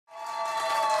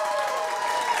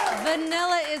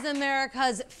Vanilla is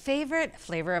America's favorite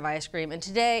flavor of ice cream, and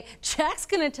today Jack's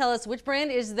going to tell us which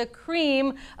brand is the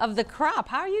cream of the crop.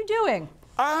 How are you doing?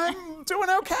 I'm doing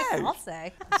okay. I'll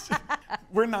say.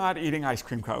 We're not eating ice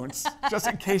cream cones, just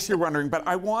in case you're wondering, but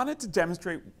I wanted to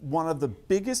demonstrate one of the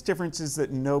biggest differences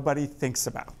that nobody thinks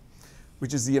about,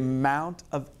 which is the amount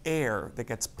of air that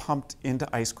gets pumped into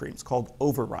ice cream. It's called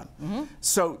overrun.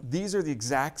 So these are the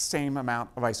exact same amount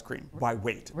of ice cream by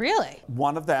weight. Really?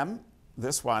 One of them,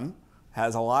 this one,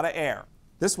 has a lot of air.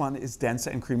 This one is dense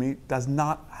and creamy, does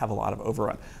not have a lot of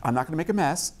overrun. I'm not gonna make a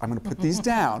mess, I'm gonna put these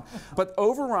down, but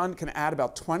overrun can add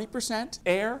about 20%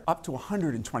 air up to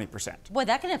 120%. Boy,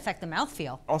 that can affect the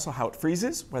mouthfeel. Also how it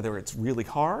freezes, whether it's really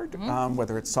hard,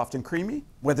 whether it's soft and creamy,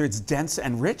 whether it's dense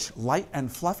and rich, light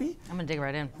and fluffy. I'm gonna dig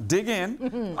right in. Dig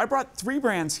in. I brought 3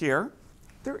 brands here.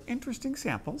 They're interesting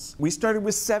samples. We started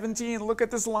with 17. Look at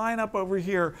this lineup over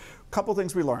here. A couple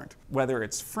things we learned. Whether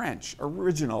it's French,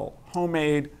 original,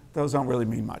 homemade, those don't really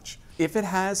mean much. If it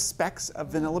has specks of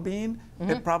vanilla bean,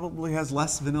 it probably has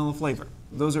less vanilla flavor.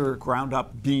 Those are ground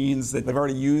up beans that they've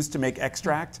already used to make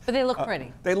extract. But they look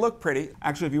pretty. They look pretty.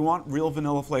 Actually, if you want real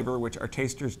vanilla flavor, which our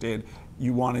tasters did,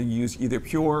 you want to use either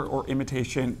pure or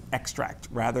imitation extract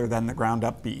rather than the ground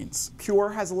up beans. Pure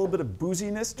has a little bit of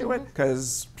booziness to it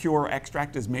because pure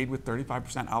extract is made with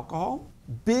 35% alcohol.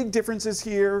 Big differences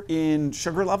here in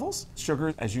sugar levels.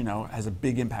 Sugar, as you know, has a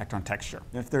big impact on texture.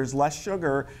 If there's less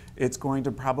sugar, it's going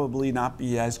to probably not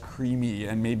be as creamy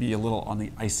and maybe a little on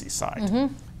the icy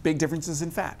side. Big differences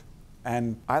in fat.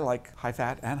 And I like high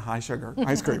fat and high sugar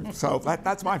ice cream, so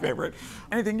that's my favorite.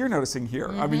 Anything you're noticing here?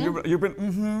 I mean, you've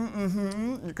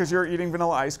been because you're eating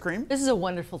vanilla ice cream. This is a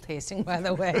wonderful tasting, by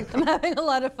the way. I'm having a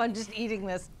lot of fun just eating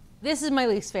this. This is my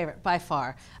least favorite by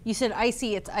far. You said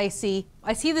icy, it's icy.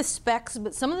 I see the specks,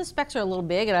 but some of the specks are a little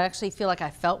big, and I actually feel like I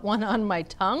felt one on my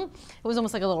tongue. It was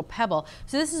almost like a little pebble.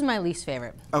 So this is my least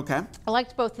favorite. Okay. I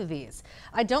liked both of these.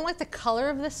 I don't like the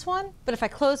color of this one, but if I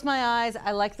close my eyes,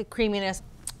 I like the creaminess.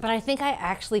 But I think I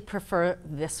actually prefer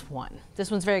this one.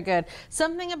 This one's very good.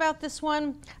 Something about this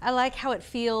one, I like how it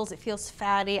feels. It feels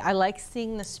fatty. I like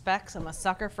seeing the specks. I'm a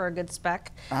sucker for a good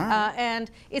speck.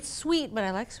 And it's sweet, but I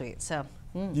like sweet, so.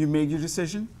 You made your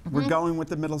decision? We're going with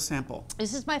the middle sample.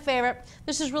 This is my favorite.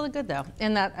 This is really good though,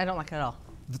 and that I don't like it at all.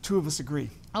 The two of us agree.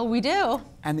 Oh, we do?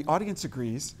 And the audience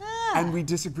agrees, and we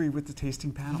disagree with the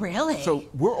tasting panel. Really? So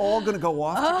we're all gonna go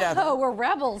off together. Oh, we're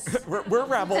rebels. we're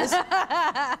rebels.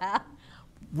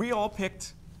 We all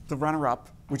picked the runner-up,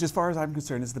 which as far as I'm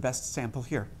concerned is the best sample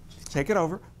here. Take it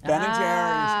over. Ben and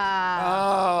Jerry's.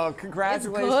 Oh,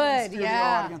 congratulations it's good, to the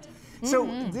audience.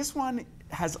 So this one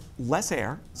has less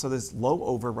air, so there's low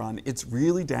overrun. It's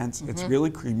really dense, it's really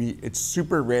creamy, it's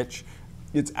super rich.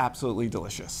 It's absolutely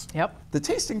delicious. Yep. The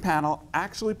tasting panel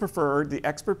actually preferred, the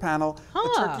expert panel,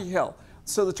 the Turkey Hill.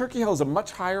 So the Turkey Hill is a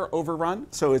much higher overrun,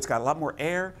 so it's got a lot more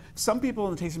air. Some people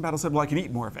in the tasting panel said, well, I can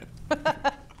eat more of it.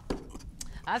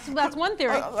 That's one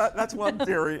theory. That's one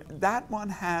theory. That one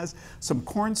has some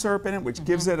corn syrup in it, which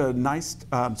gives it a nice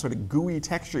sort of gooey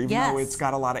texture, even though it's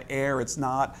got a lot of air. It's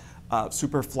not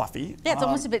super fluffy. Yeah, it's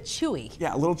almost a bit chewy.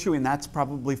 Yeah, a little chewy, and that's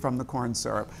probably from the corn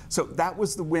syrup. So that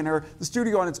was the winner. The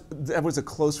studio audience, that was a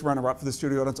close runner-up for the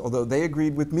studio audience, although they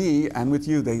agreed with me and with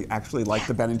you. They actually liked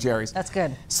the Ben & Jerry's. That's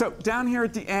good. So down here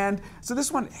at the end, so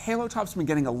this one, Halo Top's been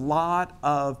getting a lot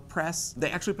of press. They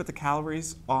actually put the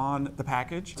calories on the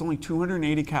package. It's only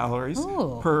 280 calories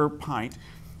per pint.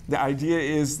 The idea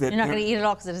is that... You're not going to eat it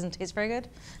all because it doesn't taste very good?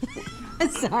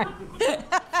 Sorry.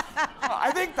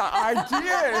 I think the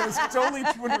idea is it's only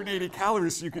 280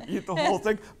 calories, so you can eat the whole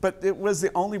thing. But it was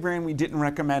the only brand we didn't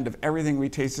recommend of everything we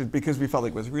tasted because we felt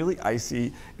like it was really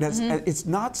icy. It has, it's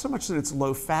not so much that it's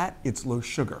low fat, it's low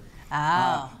sugar.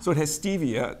 So it has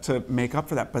stevia to make up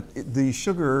for that. But the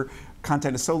sugar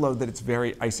content is so low that it's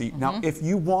very icy. Now, if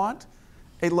you want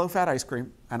a low-fat ice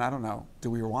cream, and I don't know,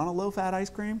 do we want a low-fat ice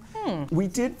cream? We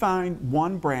did find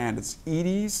one brand, it's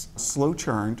Edie's Slow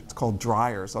Churned, it's called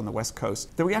Dryers on the West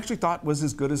Coast, that we actually thought was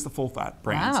as good as the full-fat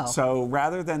brands. Wow. So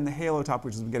rather than the Halo Top,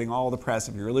 which has been getting all the press,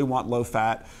 if you really want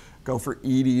low-fat, go for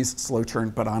Edie's Slow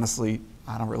Churned, but honestly,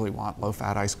 I don't really want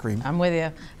low-fat ice cream. I'm with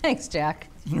you. Thanks, Jack.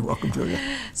 You're welcome, Julia.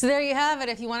 So there you have it.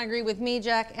 If you want to agree with me,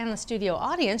 Jack, and the studio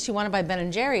audience, you want to buy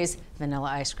Ben & Jerry's vanilla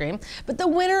ice cream. But the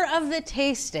winner of the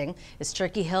tasting is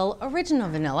Turkey Hill Original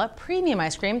Vanilla Premium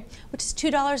Ice Cream, which is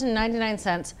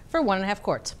 $2.99 for 1.5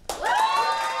 quarts.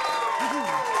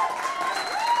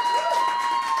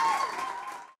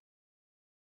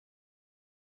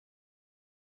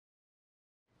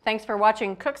 Thanks for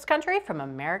watching Cook's Country from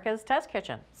America's Test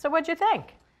Kitchen. So what'd you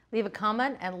think? Leave a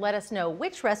comment and let us know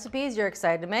which recipes you're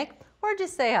excited to make, or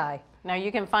just say hi. Now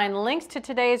you can find links to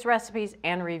today's recipes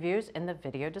and reviews in the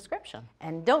video description.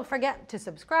 And don't forget to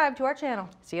subscribe to our channel.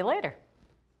 See you later.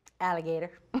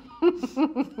 Alligator.